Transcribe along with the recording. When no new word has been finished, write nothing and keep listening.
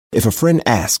If a friend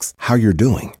asks how you're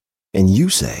doing, and you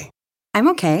say, I'm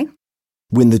okay.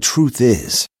 When the truth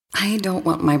is, I don't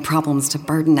want my problems to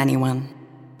burden anyone.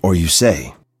 Or you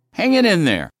say, Hang it in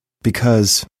there.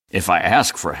 Because if I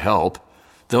ask for help,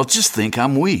 they'll just think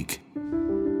I'm weak.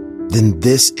 Then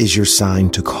this is your sign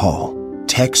to call,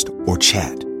 text, or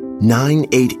chat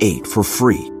 988 for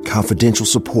free, confidential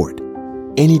support.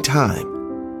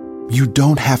 Anytime. You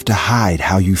don't have to hide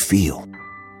how you feel.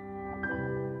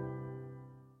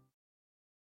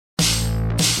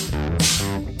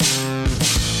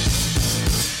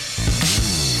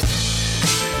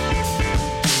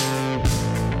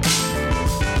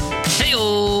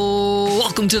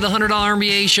 Welcome to the $100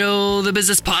 MBA Show, the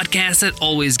business podcast that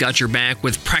always got your back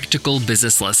with practical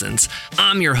business lessons.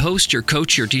 I'm your host, your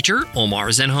coach, your teacher, Omar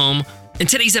Zenhom. And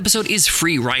today's episode is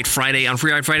Free Ride Friday. On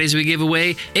Free Ride Fridays, we give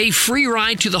away a free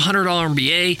ride to the $100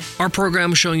 MBA. Our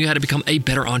program is showing you how to become a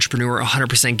better entrepreneur,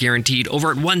 100% guaranteed,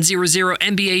 over at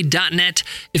 100mba.net.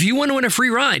 If you want to win a free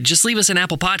ride, just leave us an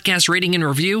Apple Podcast rating and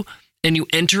review, and you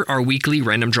enter our weekly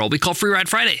random draw we call Free Ride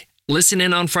Friday. Listen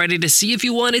in on Friday to see if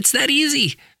you won. It's that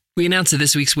easy. We announce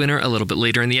this week's winner a little bit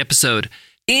later in the episode.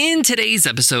 In today's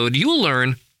episode, you'll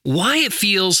learn why it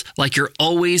feels like you're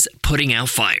always putting out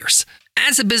fires.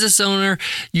 As a business owner,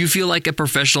 you feel like a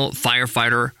professional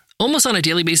firefighter. Almost on a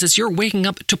daily basis, you're waking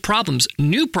up to problems,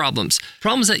 new problems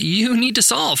that you need to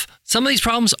solve. Some of these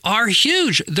problems are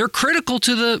huge. They're critical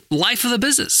to the life of the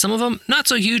business. Some of them not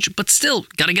so huge, but still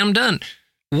got to get them done.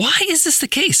 Why is this the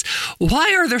case?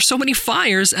 Why are there so many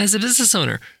fires as a business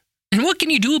owner? And what can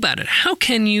you do about it? How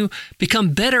can you become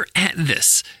better at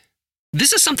this?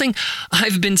 This is something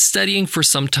I've been studying for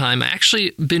some time. I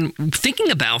actually been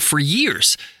thinking about for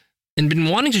years and been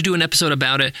wanting to do an episode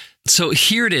about it. So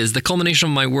here it is, the culmination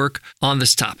of my work on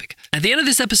this topic. At the end of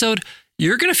this episode,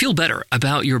 you're going to feel better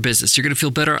about your business. You're going to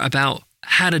feel better about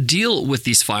how to deal with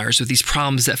these fires, with these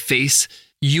problems that face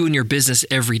you and your business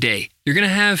every day. You're going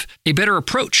to have a better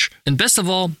approach. And best of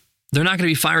all, they're not going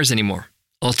to be fires anymore.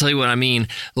 I'll tell you what I mean.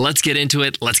 Let's get into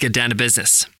it. Let's get down to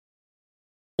business.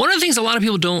 One of the things a lot of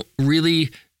people don't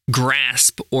really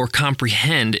grasp or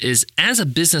comprehend is as a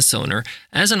business owner,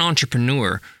 as an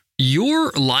entrepreneur,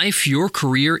 your life, your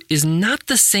career is not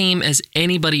the same as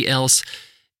anybody else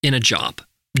in a job.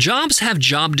 Jobs have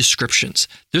job descriptions.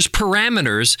 There's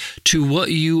parameters to what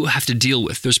you have to deal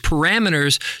with. There's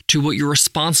parameters to what you're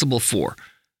responsible for.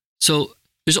 So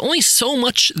there's only so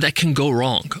much that can go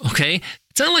wrong, okay?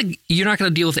 It's not like you're not going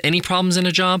to deal with any problems in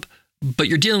a job, but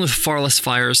you're dealing with far less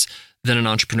fires than an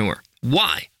entrepreneur.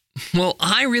 Why? Well,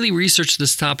 I really researched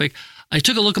this topic. I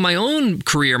took a look at my own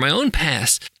career, my own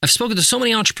past. I've spoken to so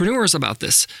many entrepreneurs about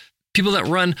this. People that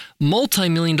run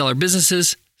multi-million-dollar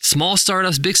businesses, small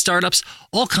startups, big startups,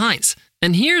 all kinds.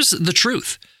 And here's the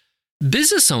truth.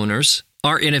 Business owners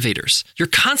are innovators. You're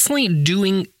constantly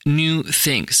doing new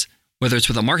things. Whether it's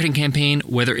with a marketing campaign,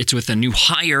 whether it's with a new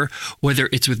hire, whether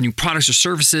it's with new products or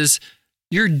services,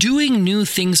 you're doing new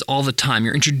things all the time.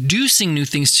 You're introducing new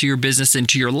things to your business and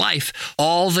to your life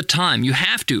all the time. You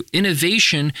have to.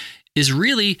 Innovation is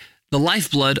really the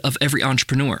lifeblood of every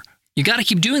entrepreneur. You got to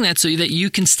keep doing that so that you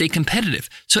can stay competitive.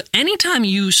 So anytime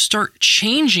you start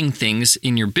changing things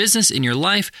in your business, in your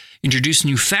life, introduce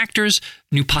new factors,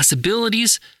 new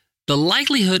possibilities, the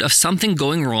likelihood of something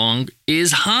going wrong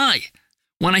is high.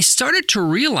 When I started to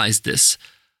realize this,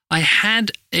 I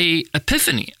had an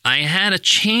epiphany. I had a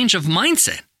change of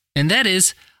mindset. And that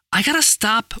is, I got to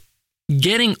stop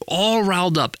getting all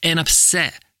riled up and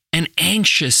upset and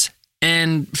anxious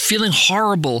and feeling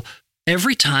horrible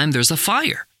every time there's a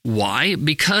fire. Why?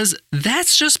 Because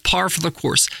that's just par for the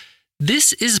course.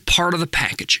 This is part of the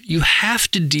package. You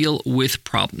have to deal with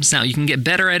problems. Now, you can get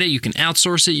better at it. You can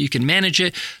outsource it. You can manage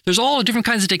it. There's all different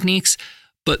kinds of techniques.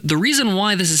 But the reason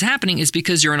why this is happening is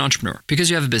because you're an entrepreneur, because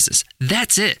you have a business.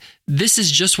 That's it. This is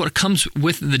just what comes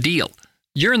with the deal.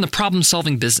 You're in the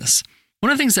problem-solving business.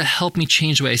 One of the things that helped me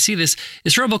change the way I see this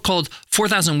is from a book called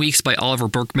 4,000 Weeks by Oliver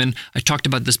Burkeman. I talked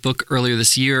about this book earlier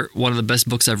this year, one of the best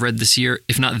books I've read this year,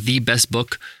 if not the best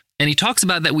book. And he talks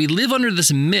about that we live under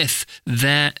this myth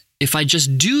that if I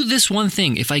just do this one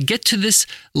thing, if I get to this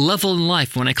level in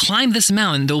life, when I climb this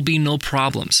mountain, there'll be no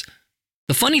problems.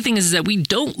 The funny thing is that we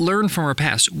don't learn from our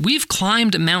past. We've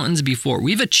climbed mountains before.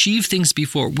 We've achieved things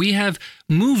before. We have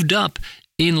moved up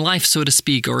in life, so to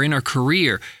speak, or in our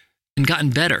career and gotten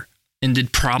better. And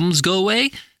did problems go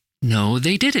away? No,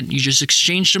 they didn't. You just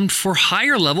exchanged them for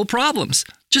higher level problems.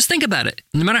 Just think about it.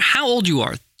 No matter how old you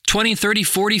are, 20, 30,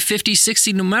 40, 50,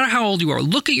 60, no matter how old you are,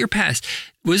 look at your past.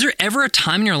 Was there ever a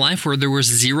time in your life where there was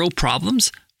zero problems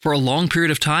for a long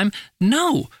period of time?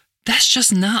 No. That's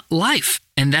just not life,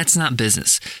 and that's not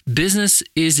business. Business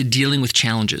is dealing with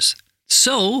challenges.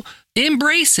 So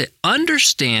embrace it.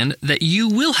 Understand that you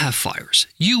will have fires.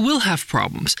 You will have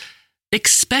problems.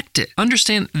 Expect it.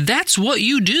 Understand that's what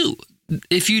you do.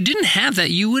 If you didn't have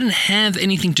that, you wouldn't have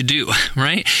anything to do,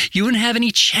 right? You wouldn't have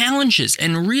any challenges.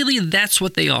 And really, that's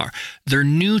what they are. They're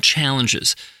new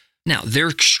challenges. Now, they're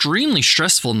extremely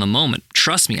stressful in the moment.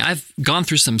 Trust me, I've gone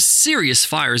through some serious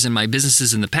fires in my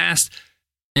businesses in the past.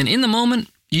 And in the moment,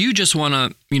 you just want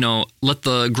to, let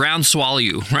the ground swallow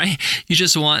you, right? You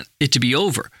just want it to be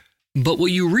over. But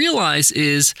what you realize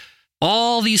is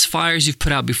all these fires you've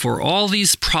put out before, all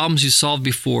these problems you solved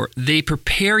before, they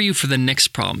prepare you for the next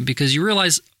problem because you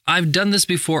realize, I've done this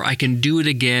before, I can do it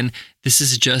again. This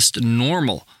is just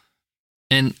normal.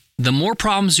 And the more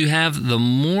problems you have, the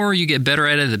more you get better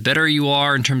at it, the better you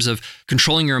are in terms of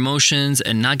controlling your emotions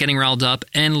and not getting riled up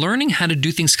and learning how to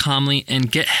do things calmly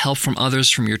and get help from others,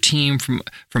 from your team, from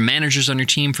managers on your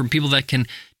team, from people that can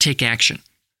take action.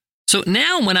 So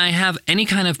now when I have any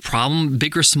kind of problem,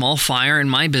 big or small fire in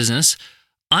my business,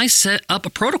 I set up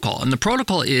a protocol. And the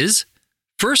protocol is,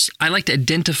 first, I like to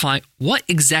identify what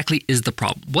exactly is the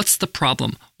problem. What's the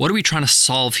problem? What are we trying to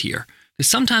solve here? Because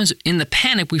sometimes in the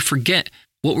panic, we forget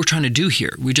what we're trying to do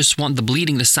here. We just want the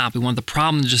bleeding to stop. We want the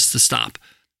problem just to stop.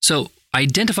 So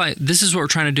identify, this is what we're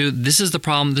trying to do. This is the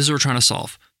problem. This is what we're trying to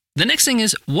solve. The next thing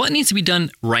is what needs to be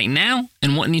done right now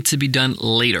and what needs to be done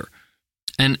later.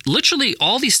 And literally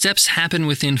all these steps happen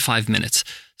within 5 minutes.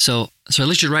 So I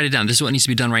let you write it down. This is what needs to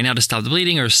be done right now to stop the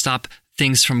bleeding or stop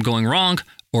things from going wrong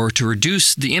or to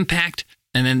reduce the impact.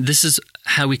 And then this is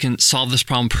how we can solve this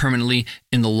problem permanently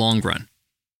in the long run.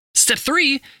 Step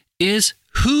 3 is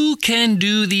who can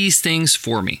do these things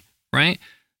for me, right?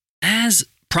 As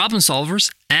problem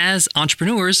solvers, as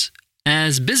entrepreneurs,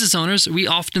 as business owners, we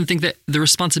often think that the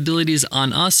responsibility is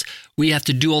on us. We have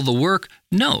to do all the work.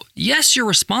 No, yes, you're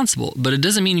responsible, but it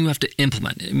doesn't mean you have to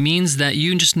implement. It means that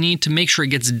you just need to make sure it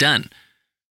gets done.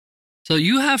 So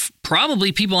you have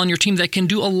probably people on your team that can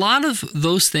do a lot of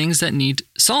those things that need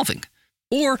solving.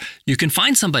 Or you can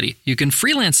find somebody, you can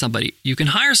freelance somebody, you can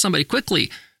hire somebody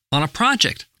quickly on a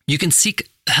project. You can seek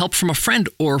help from a friend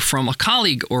or from a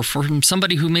colleague or from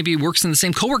somebody who maybe works in the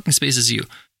same co-working space as you.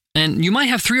 And you might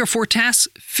have 3 or 4 tasks.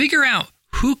 Figure out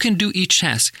who can do each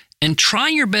task and try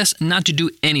your best not to do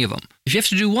any of them. If you have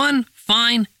to do one,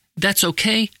 fine, that's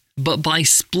okay. But by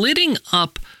splitting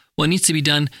up what needs to be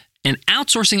done and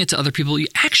outsourcing it to other people, you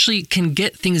actually can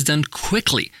get things done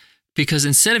quickly. Because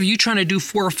instead of you trying to do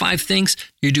 4 or 5 things,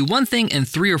 you do one thing and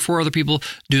 3 or 4 other people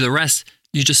do the rest.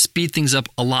 You just speed things up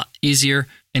a lot easier.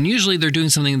 And usually they're doing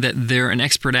something that they're an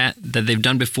expert at, that they've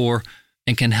done before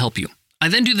and can help you. I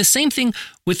then do the same thing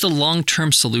with the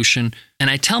long-term solution. And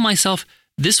I tell myself,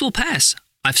 this will pass.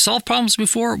 I've solved problems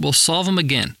before, we'll solve them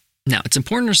again. Now, it's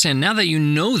important to understand now that you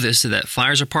know this, that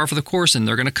fires are par for the course and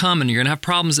they're going to come and you're going to have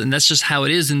problems. And that's just how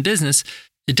it is in business.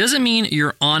 It doesn't mean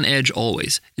you're on edge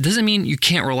always. It doesn't mean you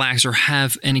can't relax or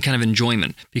have any kind of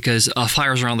enjoyment because a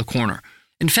fire's around the corner.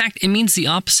 In fact, it means the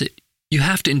opposite. You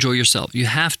have to enjoy yourself. You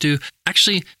have to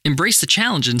actually embrace the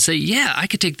challenge and say, yeah, I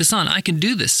could take this on. I can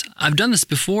do this. I've done this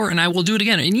before and I will do it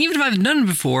again. And even if I've done it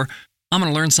before, I'm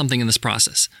going to learn something in this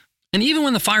process. And even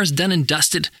when the fire's done and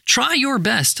dusted, try your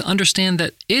best to understand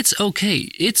that it's okay.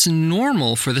 It's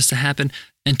normal for this to happen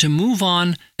and to move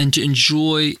on and to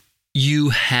enjoy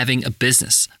you having a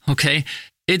business, okay?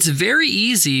 It's very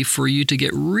easy for you to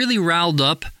get really riled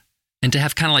up and to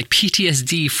have kind of like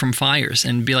PTSD from fires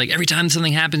and be like, every time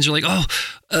something happens, you're like,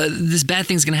 this bad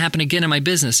thing's going to happen again in my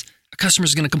business. A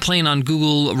customer's going to complain on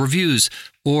Google reviews,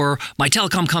 or my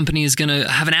telecom company is going to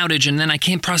have an outage and then I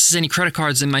can't process any credit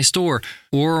cards in my store,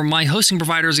 or my hosting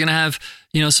provider is going to have,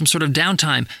 some sort of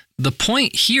downtime. The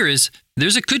point here is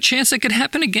there's a good chance that could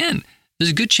happen again.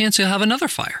 There's a good chance you'll have another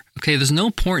fire. Okay, there's no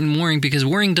point in worrying because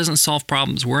worrying doesn't solve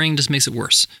problems. Worrying just makes it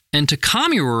worse. And to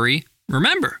calm your worry,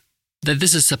 remember that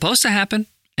this is supposed to happen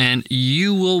and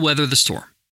you will weather the storm.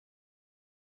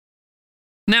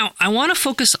 Now, I want to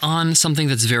focus on something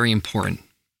that's very important.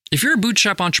 If you're a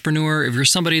bootstrap entrepreneur, if you're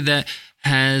somebody that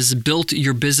has built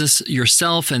your business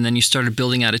yourself and then you started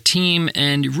building out a team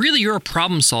and really you're a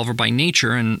problem solver by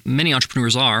nature, and many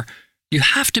entrepreneurs are, you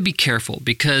have to be careful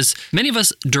because many of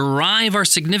us derive our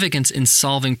significance in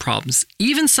solving problems,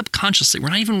 even subconsciously. We're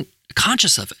not even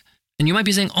conscious of it. And you might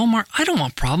be saying, Omar, I don't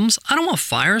want problems. I don't want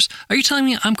fires. Are you telling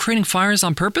me I'm creating fires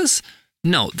on purpose?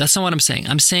 No, that's not what I'm saying.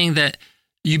 I'm saying that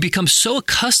you become so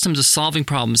accustomed to solving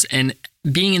problems and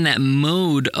being in that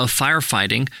mode of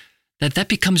firefighting that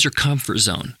becomes your comfort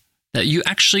zone, that you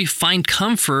actually find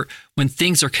comfort when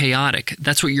things are chaotic.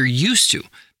 That's what you're used to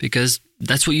because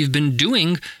that's what you've been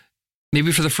doing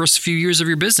maybe for the first few years of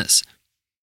your business.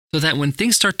 So that when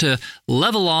things start to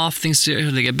level off, things start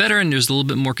to get better, and there's a little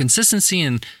bit more consistency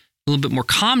and a little bit more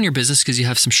calm in your business because you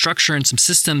have some structure and some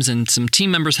systems and some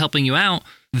team members helping you out,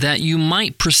 that you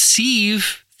might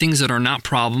perceive things that are not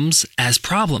problems as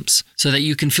problems so that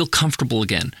you can feel comfortable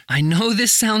again. I know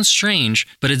this sounds strange,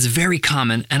 but it's very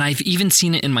common, and I've even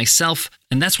seen it in myself,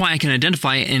 and that's why I can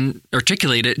identify it and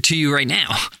articulate it to you right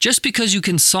now. Just because you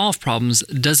can solve problems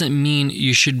doesn't mean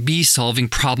you should be solving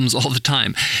problems all the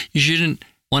time. You shouldn't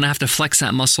want to have to flex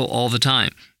that muscle all the time.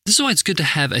 This is why it's good to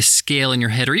have a scale in your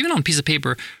head or even on a piece of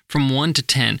paper from 1 to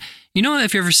 10. You know,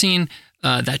 if you've ever seen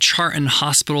that chart in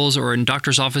hospitals or in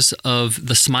doctor's office of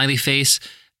the smiley face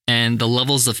and the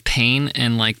levels of pain,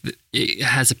 and like it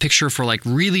has a picture for like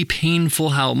really painful,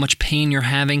 how much pain you're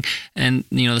having, and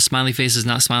you know the smiley face is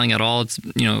not smiling at all, it's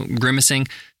grimacing,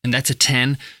 and that's a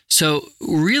 10. So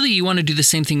really you want to do the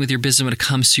same thing with your business when it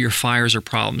comes to your fires or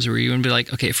problems, where you want to be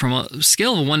like, okay, from a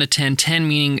scale of 1 to 10, 10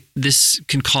 meaning this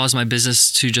can cause my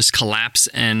business to just collapse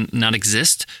and not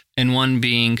exist, and 1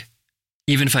 being,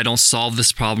 even if I don't solve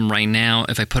this problem right now,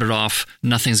 if I put it off,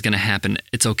 nothing's going to happen.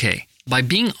 It's okay. By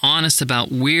being honest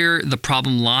about where the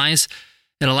problem lies,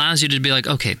 it allows you to be like,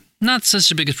 okay, not such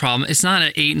a big problem. It's not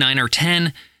an 8, 9, or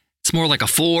 10. It's more like a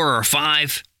 4 or a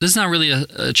 5. This is not really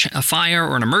a fire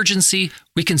or an emergency.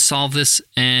 We can solve this,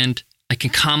 and I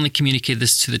can calmly communicate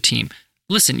this to the team.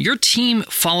 Listen, your team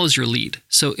follows your lead.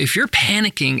 So if you're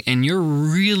panicking and you're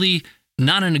really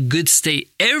not in a good state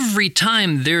every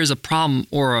time there is a problem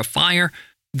or a fire,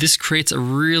 this creates a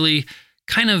really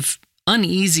kind of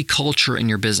uneasy culture in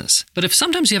your business. But if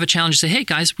sometimes you have a challenge, you say, hey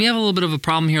guys, we have a little bit of a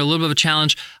problem here, a little bit of a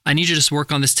challenge. I need you to just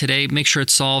work on this today. Make sure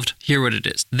it's solved. Hear what it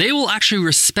is. They will actually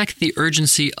respect the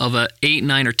urgency of a 8,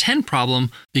 9, or 10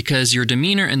 problem because your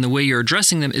demeanor and the way you're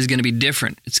addressing them is going to be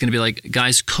different. It's going to be like,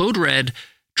 guys, code red,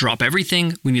 drop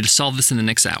everything. We need to solve this in the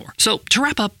next hour. So to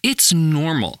wrap up, it's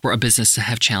normal for a business to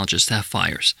have challenges, to have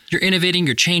fires. You're innovating,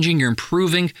 you're changing, you're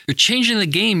improving, you're changing the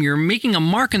game, you're making a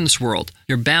mark in this world.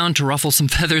 You're bound to ruffle some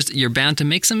feathers, you're bound to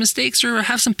make some mistakes or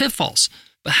have some pitfalls.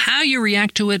 But how you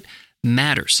react to it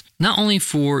matters, not only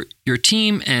for your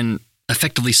team and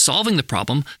effectively solving the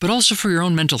problem, but also for your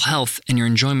own mental health and your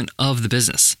enjoyment of the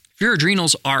business. If your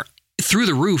adrenals are through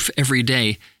the roof every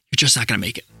day, you're just not going to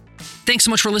make it. Thanks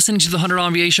so much for listening to the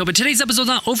 $100 MBA Show, but today's episode's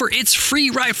not over. It's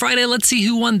Free Ride Friday. Let's see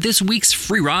who won this week's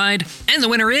free ride. And the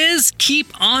winner is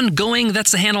Keep On Going. That's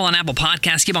the handle on Apple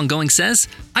Podcasts. Keep On Going says,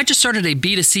 I just started a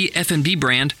B2C F&B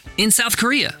brand in South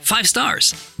Korea. 5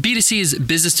 stars. B2C is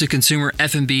business to consumer.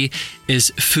 F&B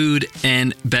is food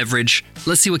and beverage.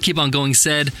 Let's see what Keep On Going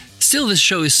said. Still, this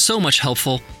show is so much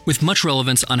helpful with much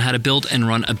relevance on how to build and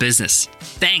run a business.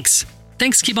 Thanks.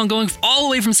 Keep on going all the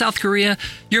way from South Korea.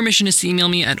 Your mission is to email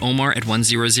me at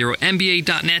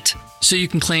omar@100mba.net so you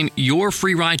can claim your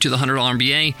free ride to the $100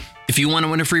 MBA. If you want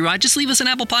to win a free ride, just leave us an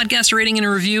Apple Podcast rating and a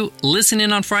review. Listen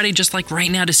in on Friday, just like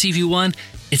right now, to see if you won.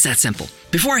 It's that simple.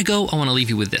 Before I go, I want to leave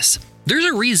you with this. There's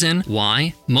a reason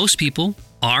why most people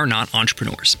are not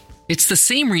entrepreneurs. It's the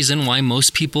same reason why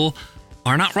most people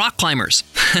are not rock climbers.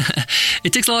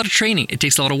 It takes a lot of training. It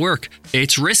takes a lot of work.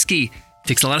 It's risky. It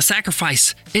takes a lot of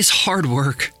sacrifice. It's hard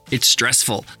work. It's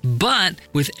stressful. But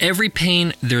with every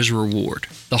pain, there's a reward.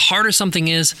 The harder something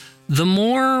is, the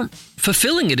more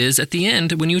fulfilling it is at the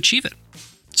end when you achieve it.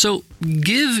 So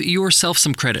give yourself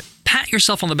some credit. Pat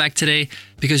yourself on the back today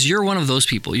because you're one of those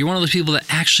people. You're one of those people that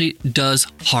actually does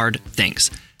hard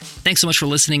things. Thanks so much for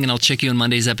listening, and I'll check you on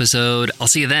Monday's episode. I'll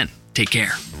see you then. Take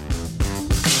care.